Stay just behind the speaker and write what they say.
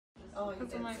Oh, you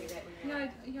didn't see that one.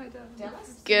 Yeah, I did.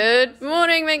 Dallas? Good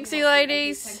morning, Minxie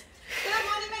ladies. Good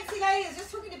morning, Minxie ladies.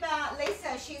 Just talking about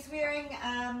Lisa. She's wearing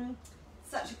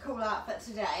such a cool outfit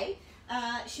today.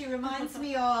 She reminds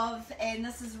me of, and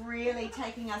this is really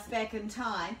taking us back in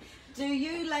time. Do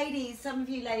you ladies, some of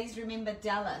you ladies remember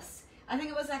Dallas? I think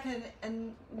it was like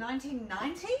in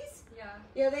 1990s?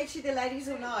 Yeah, actually the ladies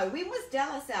will know. When was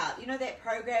Dallas out? You know that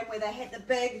program where they had the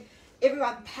big,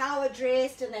 everyone power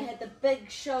dressed and they had the big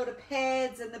shoulder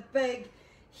pads and the big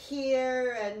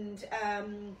hair and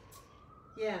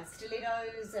yeah,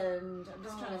 stilettos, and I'm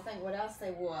just trying to think what else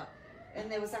they wore.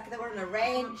 And there was like, they were on a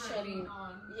ranch and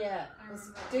yeah.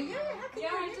 Do you? How can you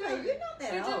remember? You're not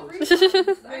that old.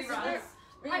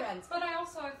 Reruns. But I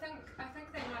also think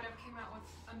they might have came out with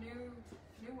a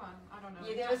new one. I don't know.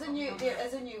 Yeah, there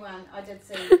is a new one. I did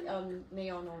see on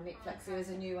Neon or Netflix. There is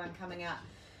a new one coming out.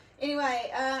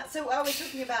 Anyway, so while we're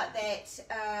talking about that,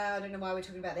 I don't know why we're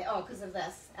talking about that. Oh, because of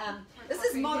this. This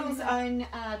is Model's own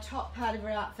top part of her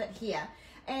outfit here.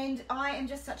 And I am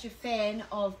just such a fan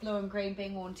of blue and green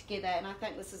being worn together, and I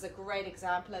think this is a great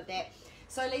example of that.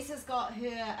 So Lisa's got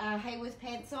her Hayworth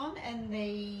pants on in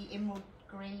the emerald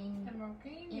green,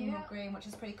 which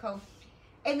is pretty cool.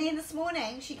 And then this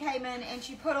morning she came in and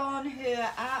she put on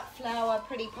her Art Flower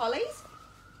Pretty Pollies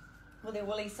with her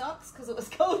woolly socks because it was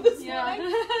cold this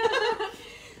morning.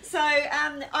 So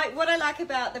what I like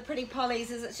about the Pretty Pollies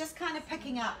is it's just kind of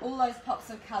picking up all those pops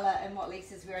of colour in what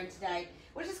Lisa's wearing today,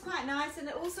 which is quite nice, and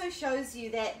it also shows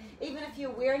you that even if you're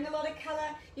wearing a lot of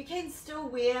colour, you can still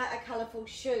wear a colourful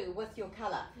shoe with your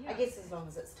colour. I guess as long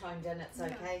as it's toned in, it's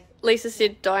okay. Lisa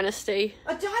said Dynasty.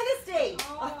 Oh, Dynasty!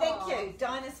 Oh, thank you,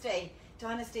 Dynasty.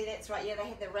 Dynasty, that's right. Yeah, they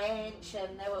had the ranch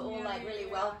and they were all like really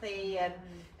wealthy and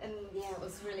yeah, it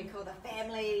was really cool. The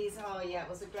families. Oh yeah, it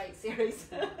was a great series.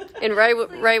 And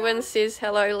Raywin says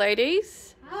hello,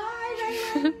 ladies.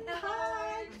 Hi, Raywin.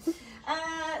 Hi.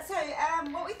 So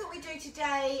what we thought we'd do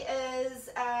today is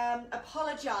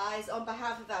apologise on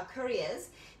behalf of our couriers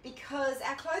because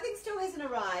our clothing still hasn't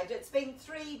arrived. It's been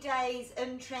 3 days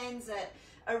in transit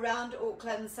around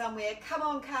Auckland somewhere. Come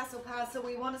on, Castle Parcel,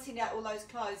 we want to send out all those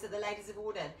clothes that the ladies have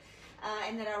ordered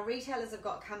and that our retailers have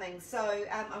got coming. So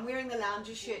I'm wearing the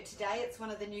lounger shirt today. It's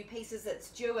one of the new pieces that's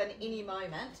due in any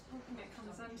moment. It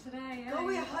comes in today. Oh,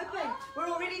 we're hoping. We're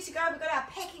all ready to go. We've got our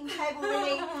packing table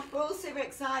ready. We're all super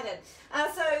excited.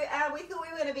 So we thought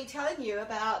we were going to be telling you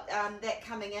about that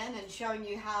coming in and showing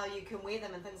you how you can wear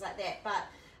them and things like that. But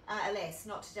alas,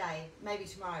 not today. Maybe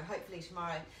tomorrow. Hopefully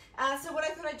tomorrow. So what I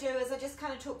thought I'd do is I just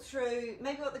kind of talk through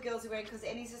maybe what the girls are wearing because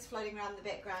Annie's just floating around in the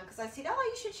background because I said,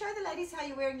 oh, you should show the ladies how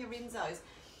you're wearing your Renzos.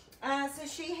 So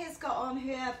she has got on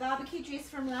her barbecue dress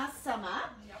from last summer,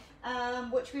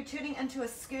 which we're turning into a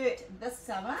skirt this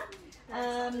summer,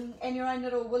 and your own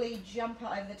little woolly jumper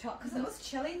over the top because it was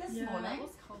chilly this morning. It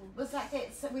was cold. It was like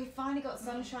that. So we finally got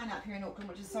sunshine up here in Auckland,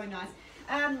 which is so nice.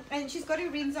 And she's got her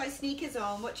Renzo sneakers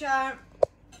on, which are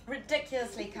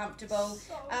ridiculously comfortable.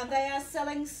 They are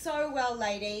selling so well,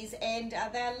 ladies, and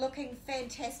they're looking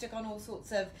fantastic on all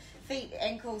sorts of feet,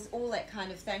 ankles, all that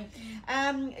kind of thing.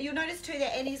 You'll notice too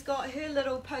that Annie's got her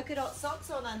little polka dot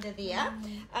socks on under there,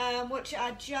 which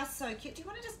are just so cute. Do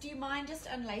you mind just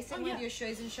unlacing one of your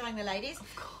shoes and showing the ladies?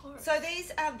 Of course. So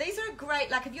these are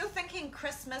great, like if you're thinking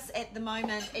Christmas at the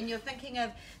moment and you're thinking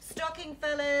of stocking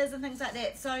fillers and things like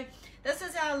that. So this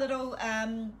is our little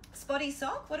spotty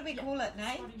sock. What do we call it,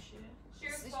 Nate?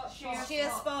 Sheer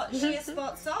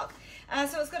spot sock.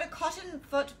 So it's got a cotton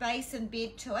foot base and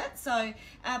bed to it, so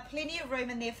plenty of room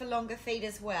in there for longer feet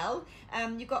as well.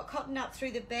 You've got cotton up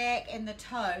through the back and the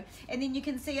toe, and then you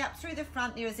can see up through the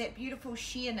front there is that beautiful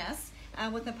sheerness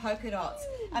with the polka dots.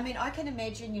 I mean, I can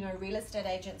imagine, you know, real estate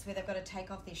agents where they've got to take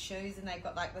off their shoes and they've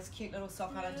got like this cute little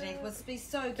sock on underneath. It would be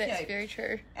so cute. That's very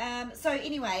true. So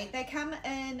anyway, they come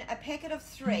in a packet of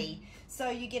 3. So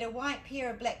you get a white pair,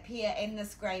 a black pair, and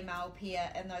this grey male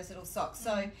pair and those little socks.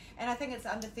 So, and I think it's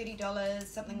under $30,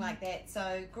 something like that.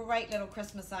 So great little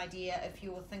Christmas idea if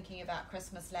you're thinking about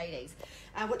Christmas, ladies,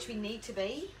 which we need to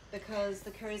be because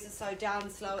the couriers are so darn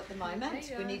slow at the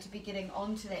moment. We need to be getting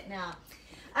onto that now.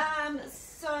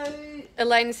 So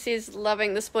Elaine says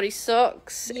loving the spotty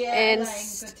socks, yeah, and Elaine,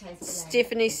 good taste,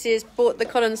 Stephanie says bought the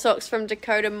cotton socks from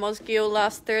Dakota Mosgiel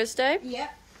last Thursday. Yep,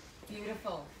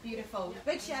 beautiful, beautiful.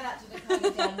 Big shout out to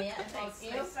Dakota down there. Thanks,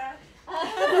 Lisa.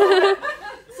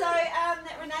 So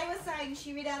Renee was saying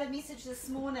she read out a message this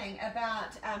morning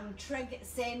about Trig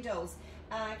sandals.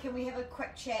 Can we have a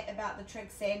quick chat about the Trig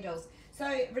sandals?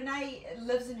 So Renee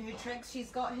lives in her Trigs.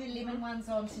 She's got her lemon ones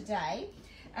on today.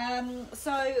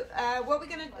 So what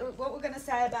we're gonna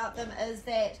say about them is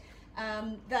that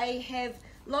they have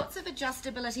lots of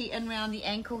adjustability in around the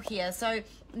ankle here. So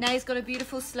Nay's got a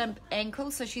beautiful slim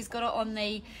ankle, so she's got it on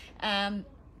the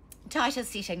tighter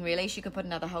setting really. She could put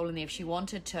another hole in there if she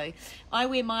wanted to. I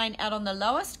wear mine out on the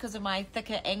lowest because of my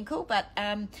thicker ankle, but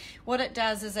what it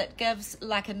does is it gives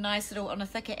like a nice little, on a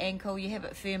thicker ankle you have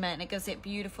it firmer, and it gives that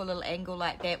beautiful little angle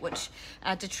like that, which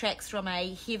detracts from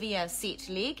a heavier set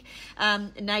leg.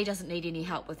 Nay doesn't need any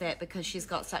help with that because she's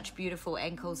got such beautiful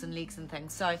ankles and legs and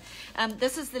things. So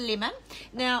this is the lemon.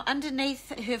 Now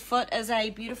underneath her foot is a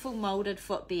beautiful molded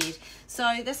footbed.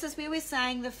 So this is where we're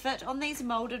saying the fit on these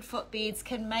molded footbeds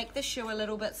can make the shoe a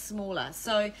little bit smaller.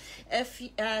 So if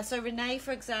so Renee,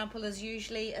 for example, is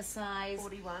usually a size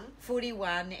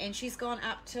 41, and she's gone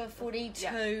up to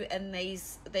 42 in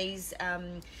these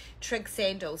trig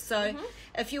sandals. So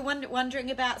if you're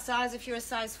wondering about size, if you're a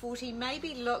size 40,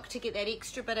 maybe look to get that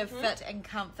extra bit of fit and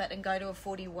comfort and go to a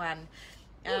 41.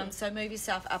 So move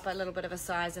yourself up a little bit of a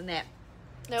size in that.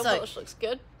 Nail polish looks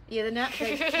good. Yeah, the nut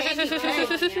candy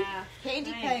pink.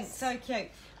 Candy pink, so cute.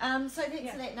 So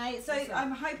thanks for that, Nate. So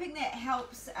I'm hoping that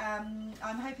helps. I'm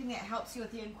hoping that helps you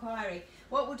with the inquiry.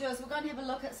 What we'll do is we're going to have a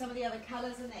look at some of the other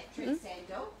colours in that trig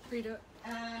sandal. Read it.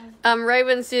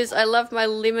 Raven says, I love my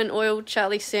lemon oil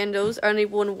Charlie sandals, only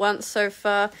worn once so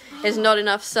far. There's not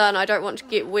enough sun, I don't want to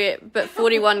get wet, but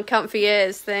 41 comfy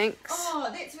as, thanks. Oh,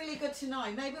 that's really good to know.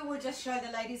 Maybe we'll just show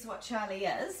the ladies what Charlie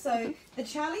is. So the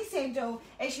Charlie sandal,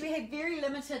 actually we had very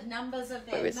limited numbers of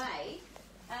that made,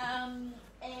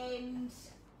 and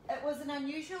it was an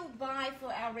unusual buy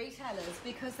for our retailers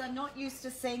because they're not used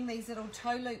to seeing these little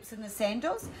toe loops in the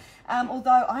sandals.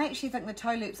 Although I actually think the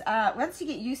toe loops are, once you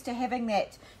get used to having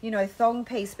that, you know, thong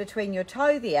piece between your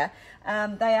toe there,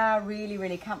 they are really,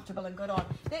 really comfortable and good on.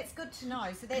 That's good to know.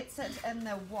 So that's it in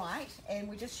the white, and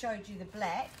we just showed you the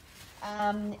black.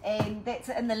 And that's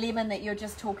in the lemon that you're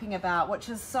just talking about, which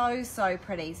is so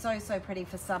pretty, so pretty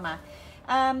for summer.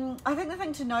 I think the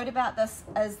thing to note about this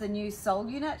is the new sole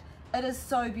unit. It is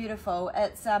so beautiful.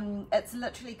 It's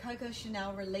literally Coco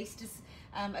Chanel released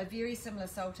a very similar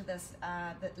sole to this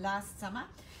last summer.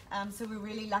 So we're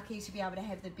really lucky to be able to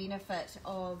have the benefit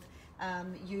of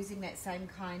using that same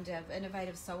kind of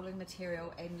innovative soling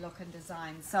material and look and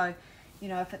design. So, you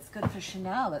know, if it's good for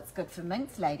Chanel, it's good for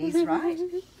Minx, ladies, right?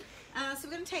 So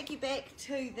we're going to take you back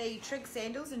to the trig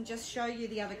sandals and just show you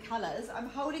the other colours. I'm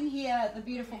holding here the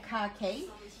beautiful khaki.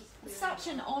 Such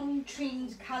an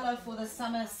on-trend colour for the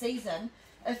summer season.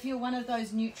 If you're one of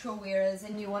those neutral wearers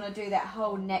and you want to do that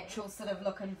whole natural sort of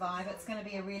look and vibe, it's going to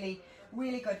be a really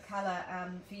good colour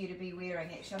for you to be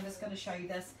wearing. Actually, I'm just going to show you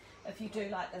this if you do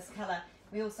like this colour.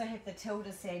 We also have the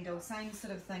Tilda sandal, same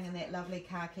sort of thing in that lovely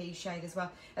khaki shade as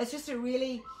well. It's just a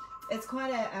really, it's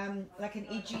quite a like an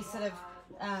edgy sort of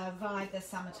vibe this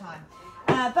summertime.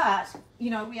 But,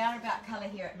 you know, we are about colour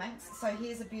here at Minx. So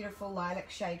here's a beautiful lilac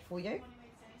shade for you.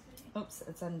 Oops,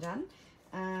 it's undone.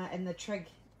 And the trig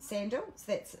sandal, so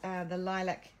that's the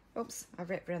lilac. Oops, I've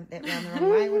wrapped that round the wrong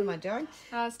way. What am I doing?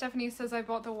 Stephanie says, I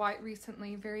bought the white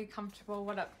recently, very comfortable,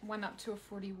 went up to a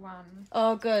 41.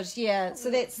 Oh, good, yeah. So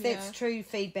that's true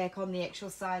feedback on the actual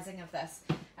sizing of this.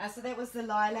 So that was the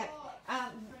lilac.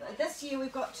 This year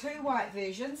we've got two white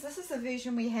versions. This is the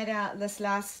version we had out this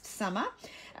last summer.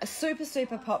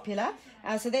 Super popular.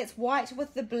 So that's white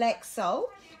with the black sole.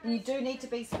 And you do need to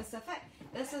be specific.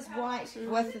 This is white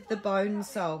with the bone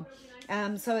sole.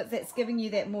 So that's giving you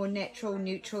that more natural,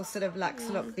 neutral sort of luxe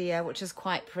look there, which is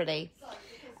quite pretty.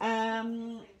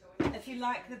 If you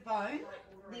like the bone,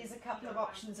 there's a couple of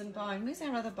options in bone. Where's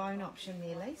our other bone option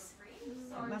there, Lise?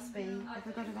 It must be, have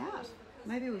we got it out?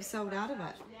 Maybe we've sold out of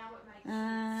it.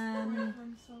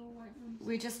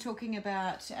 We're just talking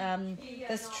about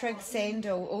this trig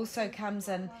sandal also comes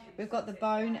in, we've got the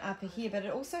bone upper here, but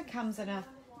it also comes in a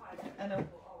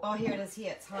oh, here it is,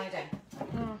 here, it's hiding.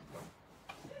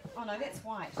 Oh no, that's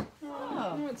white.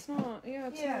 Oh. No, it's not. Yeah,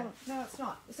 it's not. No, it's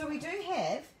not. So we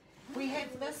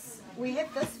have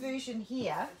this version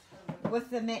here with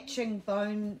the matching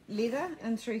bone leather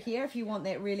and through here if you want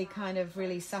that really kind of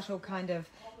really subtle kind of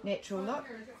natural look.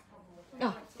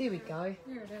 Oh, there we go.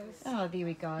 Here it is. Oh, there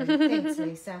we go. Thanks,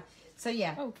 Lisa. So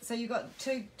yeah, so you've got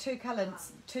two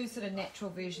colours, two sort of natural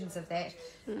versions of that.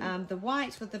 The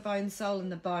white with the bone sole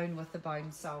and the bone with the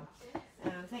bone sole.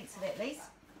 Thanks for that, Lisa.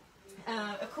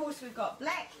 Of course, we've got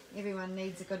black. Everyone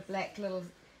needs a good black little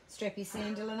strappy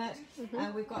sandal in it.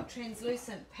 We've got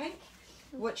translucent pink,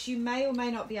 which you may or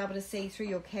may not be able to see through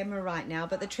your camera right now,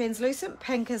 but the translucent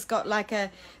pink has got like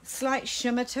a slight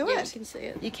shimmer to it. Yeah, you can see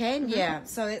it. You can? Yeah.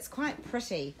 So it's quite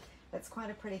pretty. It's quite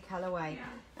a pretty colourway.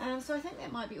 So I think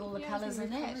that might be all the colours in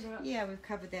that. Yeah, we've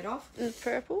covered that off. And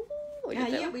purple?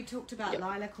 Yeah, we talked about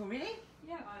lilac already.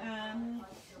 Yeah.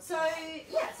 So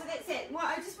yeah, so that's it. Well,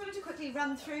 I just wanted to quickly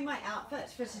run through my outfit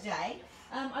for today.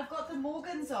 I've got the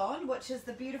Morgans on, which is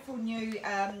the beautiful new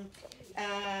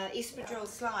espadrille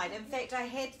slide. In fact, I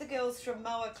had the girls from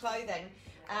Moa Clothing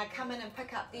come in and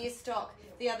pick up their stock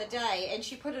the other day, and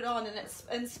she put it on, and it's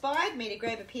inspired me to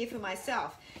grab a pair for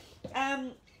myself. A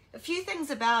few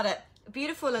things about it.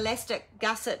 Beautiful elastic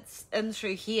gussets in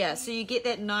through here, so you get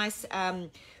that nice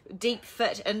deep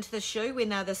fit into the shoe when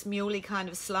they're this muley kind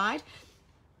of slide.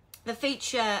 The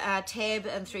feature tab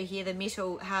in through here, the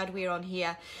metal hardware on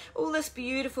here, all this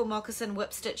beautiful moccasin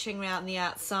whip stitching around the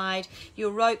outside,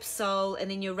 your rope sole and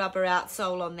then your rubber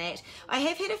outsole on that. I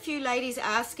have had a few ladies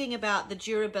asking about the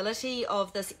durability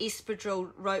of this espadrille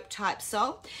rope type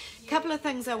sole. A couple of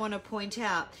things I want to point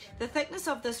out. The thickness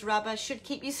of this rubber should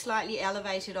keep you slightly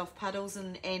elevated off puddles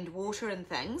and water and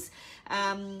things,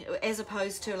 as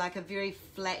opposed to like a very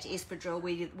flat espadrille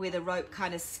where the rope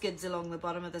kind of skids along the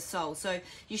bottom of the sole. So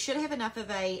you should have enough of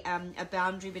a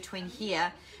boundary between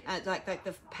here, like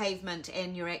the pavement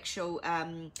and your actual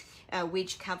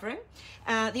wedge covering.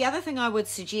 The other thing I would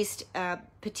suggest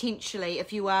potentially,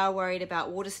 if you are worried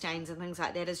about water stains and things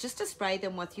like that, is just to spray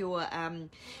them with your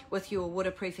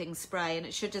waterproofing spray, and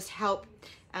it should just help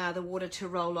the water to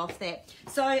roll off that.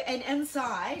 So, and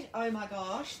inside, oh my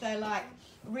gosh, they're like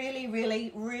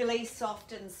really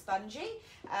soft and spongy.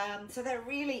 So they're a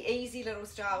really easy little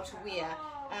style to wear.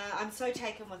 I'm so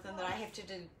taken with them that I have to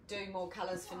do more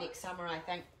colours for next summer, I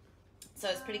think. So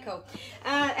it's pretty cool.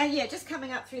 And yeah, just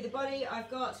coming up through the body, I've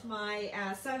got my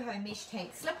Soho mesh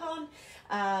tank slip-on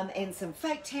and some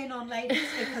fake tan on, ladies,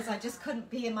 because I just couldn't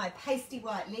bear my pasty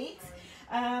white legs.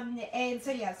 And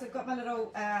so yeah, so I've got my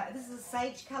little, this is a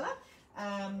sage colour,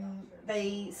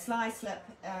 the sly slip,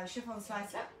 chiffon sly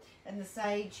slip, and the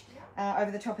sage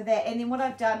over the top of that. And then what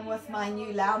I've done with my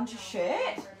new lounger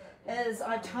shirt is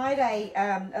I tied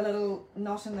a little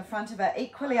knot in the front of it.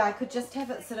 Equally, I could just have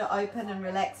it sort of open and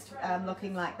relaxed,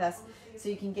 looking like this, so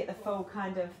you can get the full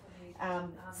kind of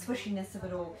swishiness of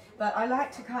it all. But I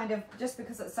like to kind of, just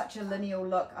because it's such a lineal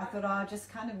look, I thought I'll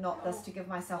just kind of knot this to give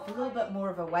myself a little bit more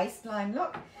of a waistline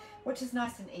look, which is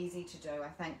nice and easy to do,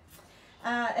 I think.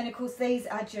 And of course, these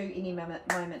are due any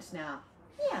moment now.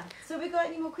 Yeah, so have we got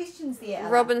any more questions there, Ella?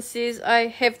 Robin says, I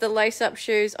have the lace-up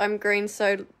shoes. I'm green,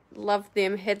 so love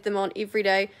them. Had them on every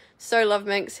day. So love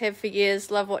Minx. Have for years.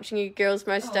 Love watching you girls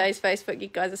most days. Facebook, you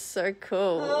guys are so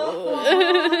cool.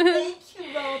 Oh, thank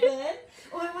you, Robin.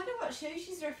 Oh, I wonder what shoe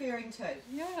she's referring to.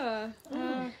 Yeah.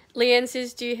 Leanne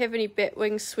says, do you have any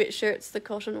Batwing sweatshirts, the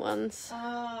cotton ones?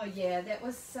 Oh, yeah, that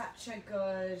was such a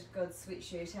good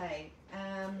sweatshirt, eh?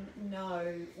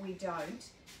 No, we don't.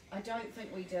 I don't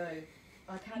think we do.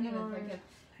 I can't even think of...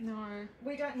 No.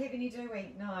 We don't have any, do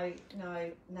we?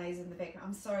 No, nays in the back.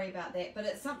 I'm sorry about that, but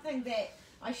it's something that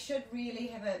I should really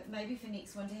have maybe for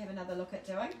next one to have another look at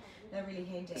doing. They're really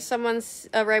handy. Someone's,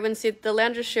 Raven said, the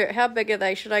lounger shirt, how big are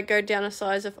they? Should I go down a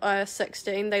size if I are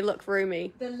 16? They look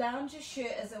roomy. The lounger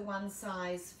shirt is a one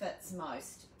size fits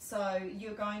most. So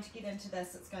you're going to get into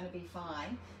this, it's going to be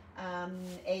fine.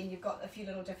 And you've got a few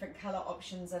little different colour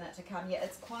options in it to come. Yeah,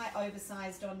 it's quite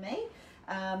oversized on me.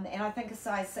 And I think a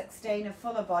size 16, a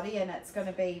fuller body, and it's going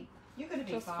to be, you're going to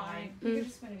be just fine. You're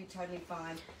just going to be totally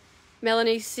fine.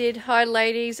 Melanie said, hi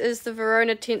ladies, is the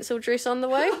Verona Tencel dress on the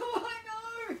way? Oh,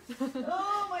 I know.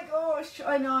 Oh my gosh,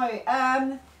 I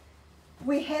know.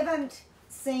 We haven't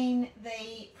seen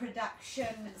the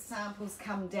production samples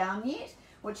come down yet,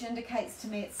 which indicates to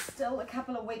me it's still a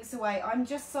couple of weeks away. I'm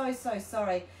just so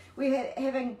sorry. We're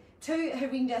having two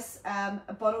horrendous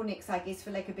bottlenecks, I guess,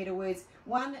 for lack of better words.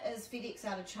 One is FedEx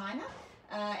out of China,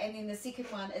 and then the second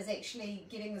one is actually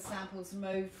getting the samples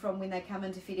moved from when they come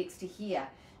into FedEx to here,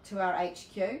 to our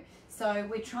HQ. So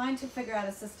we're trying to figure out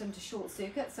a system to short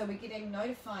circuit, so we're getting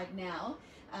notified now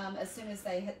as soon as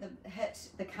they hit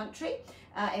the country,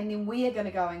 and then we are going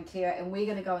to go and clear it, and we're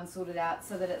going to go and sort it out,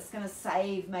 so that it's going to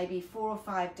save maybe 4 or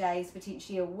 5 days,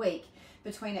 potentially a week,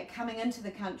 between it coming into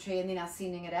the country and then us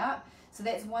sending it out. So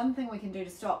that's one thing we can do to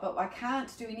stop, but I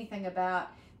can't do anything about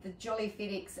the jolly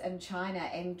FedEx in China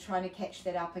and trying to catch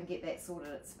that up and get that sorted.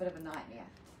 It's a bit of a nightmare.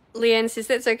 Leanne says,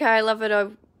 that's okay, I love it, I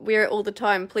wear it all the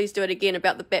time. Please do it again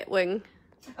about the Batwing.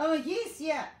 Oh, yes,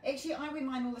 yeah. Actually, I wear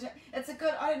mine all the time. It's a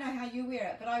good, I don't know how you wear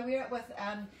it, but I wear it with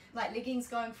like leggings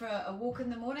going for a walk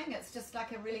in the morning. It's just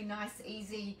like a really nice,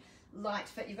 easy, light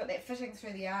fit. You've got that fitting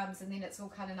through the arms, and then it's all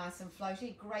kind of nice and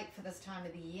floaty. Great for this time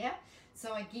of the year.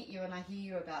 So I get you and I hear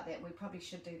you about that. We probably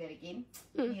should do that again.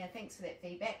 Yeah, thanks for that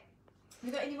feedback. Have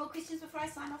you got any more questions before I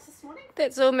sign off this morning?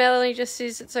 That's all. Melanie just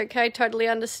says it's okay, totally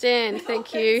understand.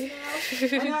 Thank you.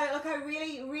 I know, look, I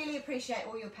really appreciate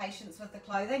all your patience with the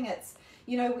clothing. It's,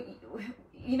 you know,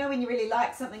 you know when you really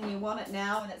like something, you want it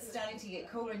now, and it's starting to get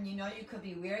cooler, and you know you could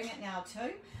be wearing it now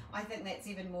too. I think that's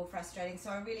even more frustrating. So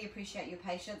I really appreciate your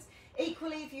patience.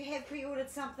 Equally, if you have pre-ordered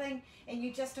something and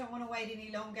you just don't want to wait any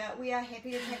longer, we are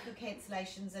happy to tackle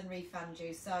cancellations and refund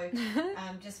you. So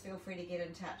just feel free to get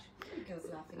in touch. Girls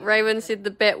laughing. Raven said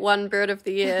the bat won bird of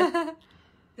the year.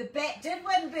 The bat did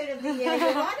win bird of the year.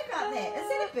 You're right about that. Is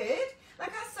that a bird? Like,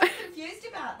 I was so confused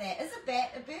about that. Is a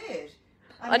bat a bird?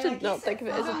 I did not think of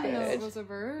it as a I didn't know bird. it was a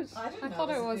bird. I didn't know thought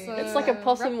it was bird. It's like a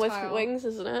possum reptile. with wings,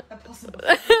 isn't it? A possum.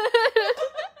 What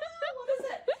is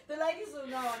it? The ladies will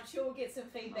know. I'm sure we'll get some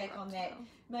feedback on that.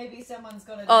 Maybe someone's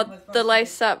got it. Oh, the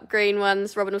lace-up green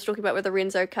ones Robin was talking about with the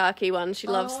Renzo khaki one. She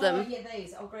loves them. Yeah,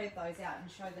 these. I'll grab those out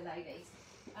and show the ladies.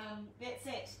 That's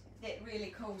it. That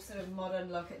really cool sort of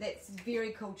modern look. That's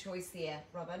very cool choice there,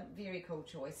 Robin. Very cool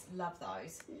choice. Love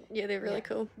those. Yeah, they're really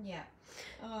cool. Yeah.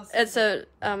 Oh, so It's a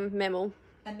mammal.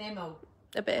 a mammal.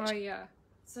 A bat. Oh yeah.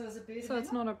 So is a bird So a it's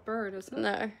mammal? not a bird, is it?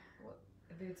 No. What?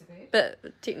 A bird's a bird? But, I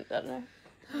don't know.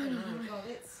 Oh my god,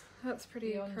 That's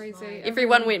pretty Beyond crazy. my-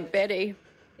 Everyone went Betty.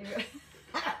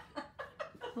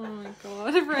 Oh my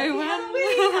god, Happy everyone. Halloween!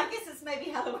 I guess it's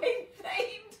maybe Halloween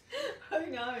themed.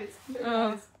 Who knows? Who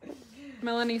knows?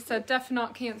 Melanie said, "Def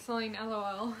not cancelling,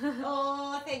 lol."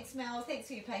 Oh, thanks, Mel. Thanks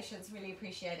for your patience. Really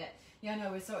appreciate it. Yeah, I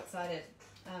know, we're so excited.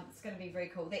 It's going to be very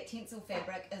cool. That tencel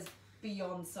fabric is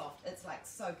beyond soft. It's like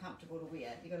so comfortable to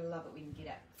wear. You're going to love it when you get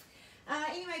it.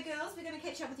 Anyway, girls, we're going to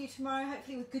catch up with you tomorrow,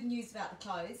 hopefully with good news about the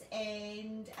clothes.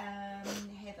 And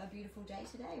have a beautiful day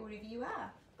today, wherever you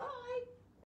are. Bye.